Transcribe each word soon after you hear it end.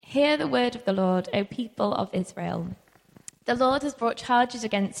Hear the word of the Lord, O people of Israel. The Lord has brought charges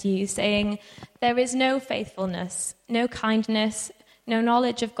against you, saying, there is no faithfulness, no kindness, no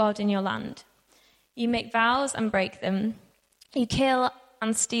knowledge of God in your land. You make vows and break them. You kill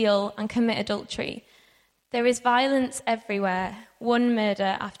and steal and commit adultery. There is violence everywhere, one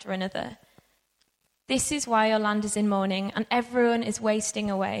murder after another. This is why your land is in mourning, and everyone is wasting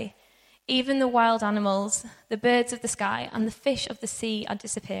away. Even the wild animals, the birds of the sky, and the fish of the sea are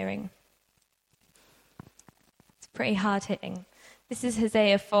disappearing. It's pretty hard-hitting. This is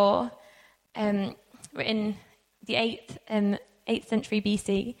Hosea 4, written the 8th century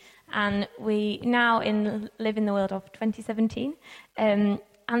BC, and we now live in the world of 2017. And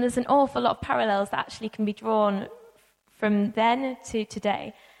there's an awful lot of parallels that actually can be drawn from then to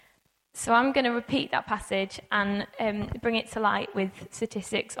today. So I'm going to repeat that passage and bring it to light with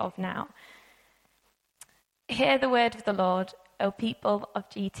statistics of now. Hear the word of the Lord, O people of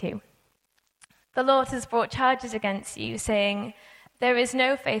G2. The Lord has brought charges against you, saying, there is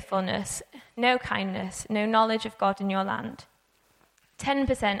no faithfulness, no kindness, no knowledge of God in your land.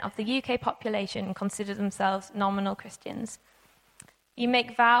 10% of the UK population consider themselves nominal Christians. You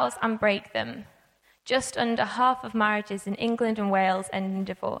make vows and break them. Just under half of marriages in England and Wales end in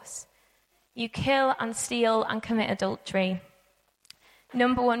divorce. You kill and steal and commit adultery.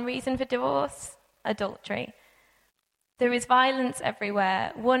 Number one reason for divorce? Adultery. There is violence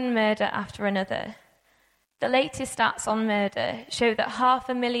everywhere, one murder after another. The latest stats on murder show that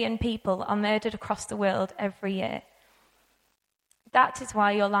 500,000 people are murdered across the world every year. That is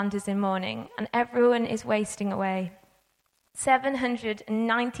why your land is in mourning, and everyone is wasting away.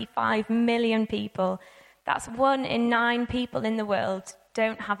 795 million people, that's 1 in 9 people in the world,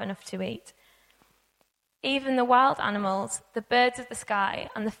 don't have enough to eat. Even the wild animals, the birds of the sky,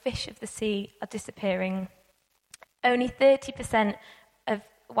 and the fish of the sea are disappearing. Only 30% of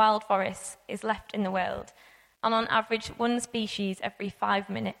wild forests is left in the world, and on average, one species every 5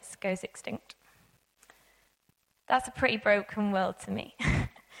 minutes goes extinct. That's a pretty broken world to me.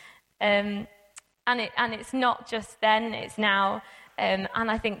 And it's not just then, it's now, and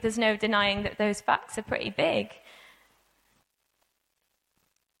I think there's no denying that those facts are pretty big.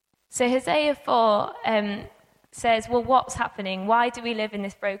 So Hosea 4 says, well, what's happening? Why do we live in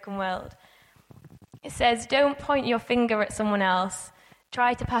this broken world? It says, don't point your finger at someone else.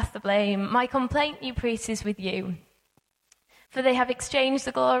 Try to pass the blame. My complaint, you priests, is with you. For they have exchanged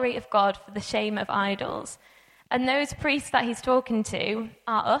the glory of God for the shame of idols. And those priests that he's talking to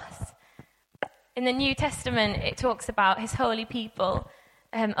are us. In the New Testament, it talks about his holy people,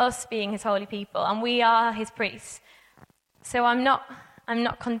 us being his holy people, and we are his priests. So I'm not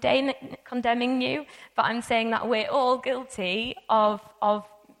condemning you, but I'm saying that we're all guilty of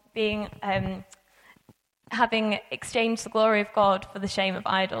being having exchanged the glory of God for the shame of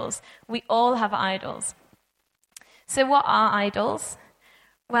idols. We all have idols. So what are idols?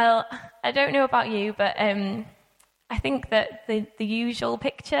 Well, I don't know about you, but I think that the usual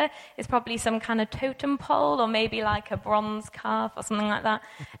picture is probably some kind of totem pole or maybe like a bronze calf or something like that.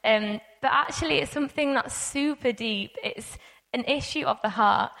 But actually it's something that's super deep. It's an issue of the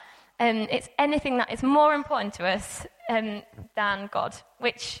heart. It's anything that is more important to us than God,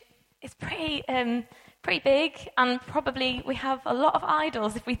 which is pretty big, and probably we have a lot of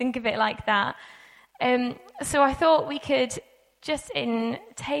idols if we think of it like that. So I thought we could just in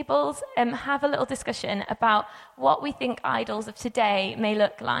tables have a little discussion about what we think idols of today may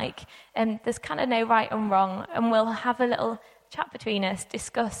look like. There's kind of no right and wrong, and we'll have a little chat between us,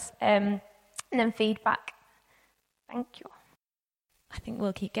 discuss, and then feedback. Thank you. I think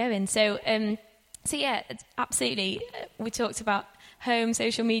we'll keep going. So yeah, absolutely. We talked about home,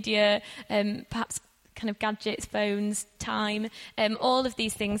 social media, perhaps kind of gadgets, phones, time. All of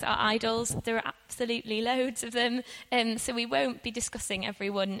these things are idols. There are absolutely loads of them. So we won't be discussing every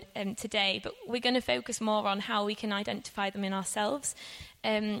one today, but we're going to focus more on how we can identify them in ourselves.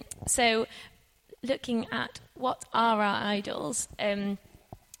 So looking at what are our idols,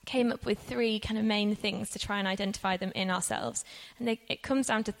 came up with 3 kind of main things to try and identify them in ourselves. And it comes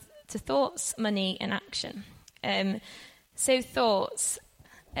down to thoughts, money, and action. So thoughts.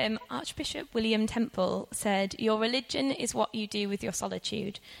 Archbishop William Temple said, your religion is what you do with your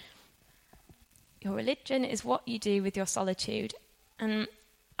solitude. Your religion is what you do with your solitude. And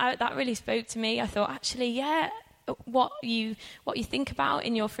that really spoke to me. I thought, actually, yeah, what you think about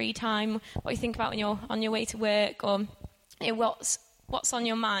in your free time, what you think about when you're on your way to work, or what's on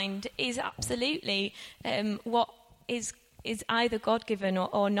your mind is absolutely what is either God-given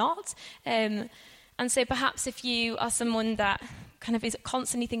or not. And And so perhaps if you are someone that kind of is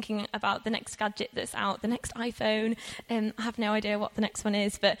constantly thinking about the next gadget that's out, the next iPhone, I have no idea what the next one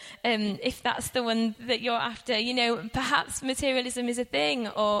is, but if that's the one that you're after, perhaps materialism is a thing,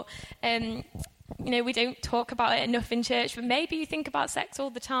 or we don't talk about it enough in church, but maybe you think about sex all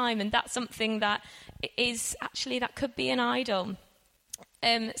the time, and that's something that that could be an idol.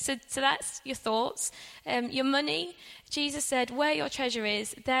 So that's your thoughts. Your money, Jesus said, where your treasure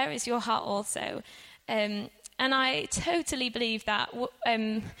is, there is your heart also. And I totally believe that,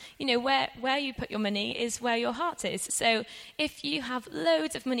 where you put your money is where your heart is. So if you have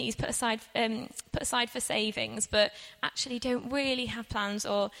loads of money put aside for savings, but actually don't really have plans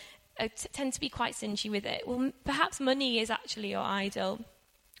or tend to be quite stingy with it, well, perhaps money is actually your idol.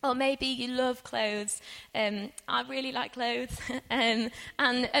 Or maybe you love clothes. I really like clothes, and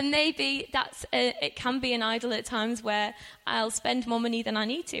maybe it can be an idol at times where I'll spend more money than I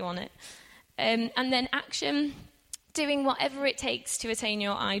need to on it. And then action, doing whatever it takes to attain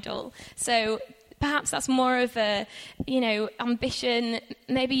your idol. So perhaps that's more of a, ambition.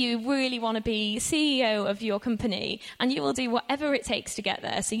 Maybe you really want to be CEO of your company, and you will do whatever it takes to get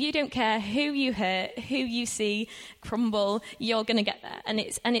there. So you don't care who you hurt, who you see crumble, you're going to get there. And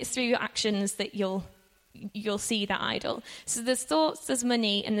it's through your actions that you'll see that idol. So there's thoughts, there's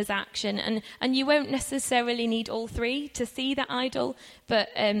money, and there's action. And you won't necessarily need all three to see that idol, but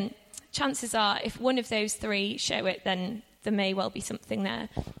chances are, if one of those three show it, then there may well be something there.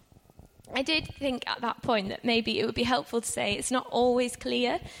 I did think at that point that maybe it would be helpful to say it's not always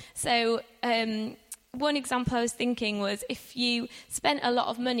clear. So one example I was thinking was if you spent a lot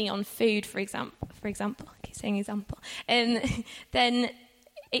of money on food, for example, I keep saying example, then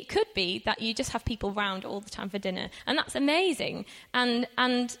it could be that you just have people round all the time for dinner, and that's amazing. And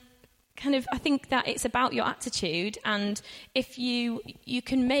kind of, I think that it's about your attitude, and if you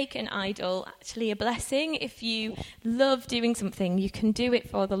can make an idol actually a blessing. If you love doing something, you can do it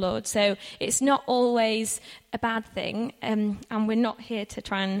for the Lord. So it's not always a bad thing, and we're not here to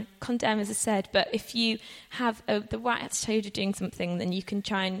try and condemn, as I said, but if you have the right attitude of doing something, then you can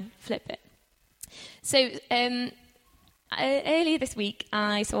try and flip it. So earlier this week,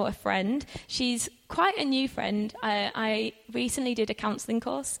 I saw a friend. She's quite a new friend. I recently did a counselling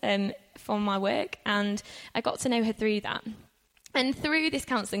course for my work, and I got to know her through that. And through this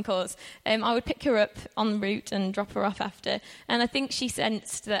counselling course, I would pick her up en route and drop her off after. And I think she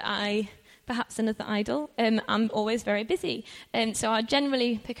sensed that perhaps another idol. I'm always very busy. So I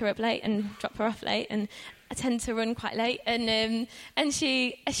generally pick her up late and drop her off late, and I tend to run quite late. And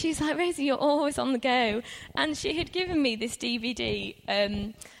she's like, Rosie, you're always on the go. And she had given me this DVD.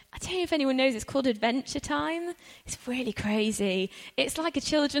 I don't know if anyone knows, it's called Adventure Time. It's really crazy. It's like a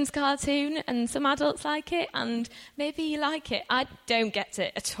children's cartoon, and some adults like it, and maybe you like it. I don't get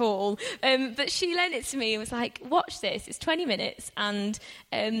it at all. But she lent it to me and was like, watch this. It's 20 minutes, and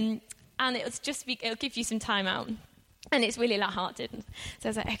it'll give you some time out. And it's really lighthearted. So I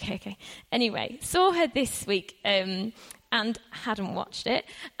was like, okay. Anyway, saw her this week and hadn't watched it.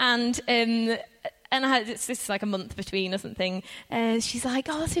 And this is like a month between or something. She's like,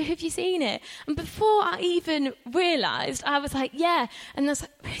 oh, so have you seen it? And before I even realised, I was like, yeah. And I was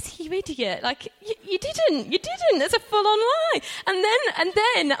like, Rosie, you idiot. Like, you didn't. There's a full-on lie. And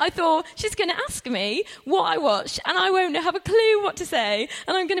then I thought, she's going to ask me what I watched, and I won't have a clue what to say.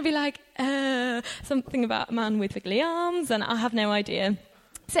 And I'm going to be like, something about a man with wiggly arms, and I have no idea.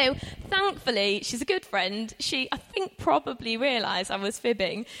 So, thankfully, she's a good friend. She, I think, probably realised I was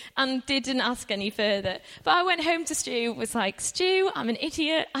fibbing and didn't ask any further. But I went home to Stu, was like, Stu, I'm an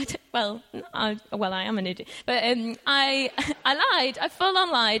idiot. I am an idiot. But I lied. I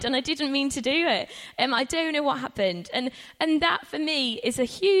full-on lied, and I didn't mean to do it. I don't know what happened. And that, for me, is a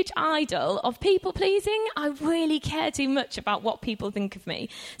huge idol of people-pleasing. I really care too much about what people think of me.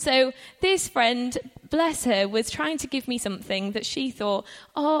 So this friend, bless her, was trying to give me something that she thought,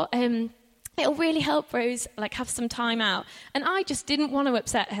 it'll really help Rose, like, have some time out. And I just didn't want to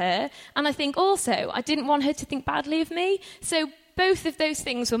upset her. And I think also I didn't want her to think badly of me. So both of those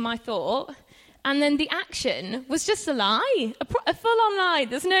things were my thought. And then the action was just a lie, a full-on lie.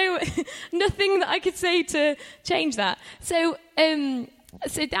 There's nothing that I could say to change that. So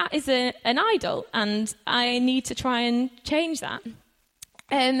that is an idol, and I need to try and change that.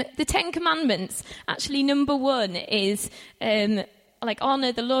 The 10 Commandments, actually, number 1 is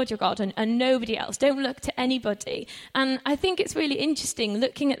honour the Lord your God and nobody else. Don't look to anybody. And I think it's really interesting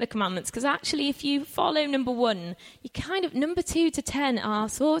looking at the commandments, because actually if you follow number 1, you kind of, number 2 to 10 are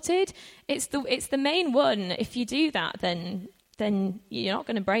sorted. It's the main one. If you do that, then you're not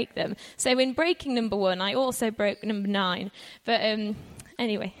going to break them. So in breaking number 1, I also broke number 9. But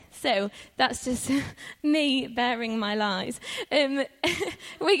Anyway, so that's just me bearing my lies. We're going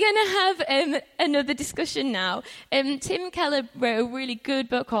to have another discussion now. Tim Keller wrote a really good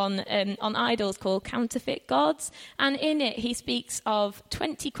book on idols called Counterfeit Gods, and in it he speaks of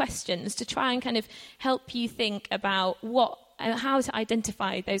 20 questions to try and kind of help you think about how to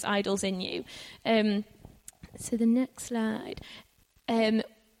identify those idols in you. So the next slide.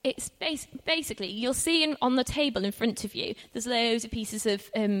 It's basically, you'll see on the table in front of you, there's loads of pieces of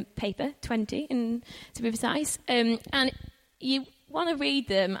paper, 20 to be precise, and you want to read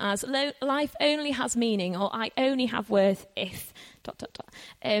them as life only has meaning, or I only have worth if... ...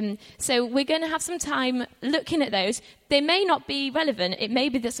 So we're going to have some time looking at those. They may not be relevant. It may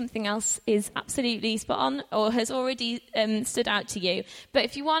be that something else is absolutely spot on or has already stood out to you. But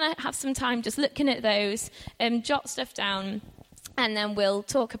if you want to have some time just looking at those, jot stuff down, and then we'll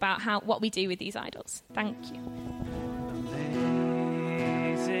talk about what we do with these idols. Thank you.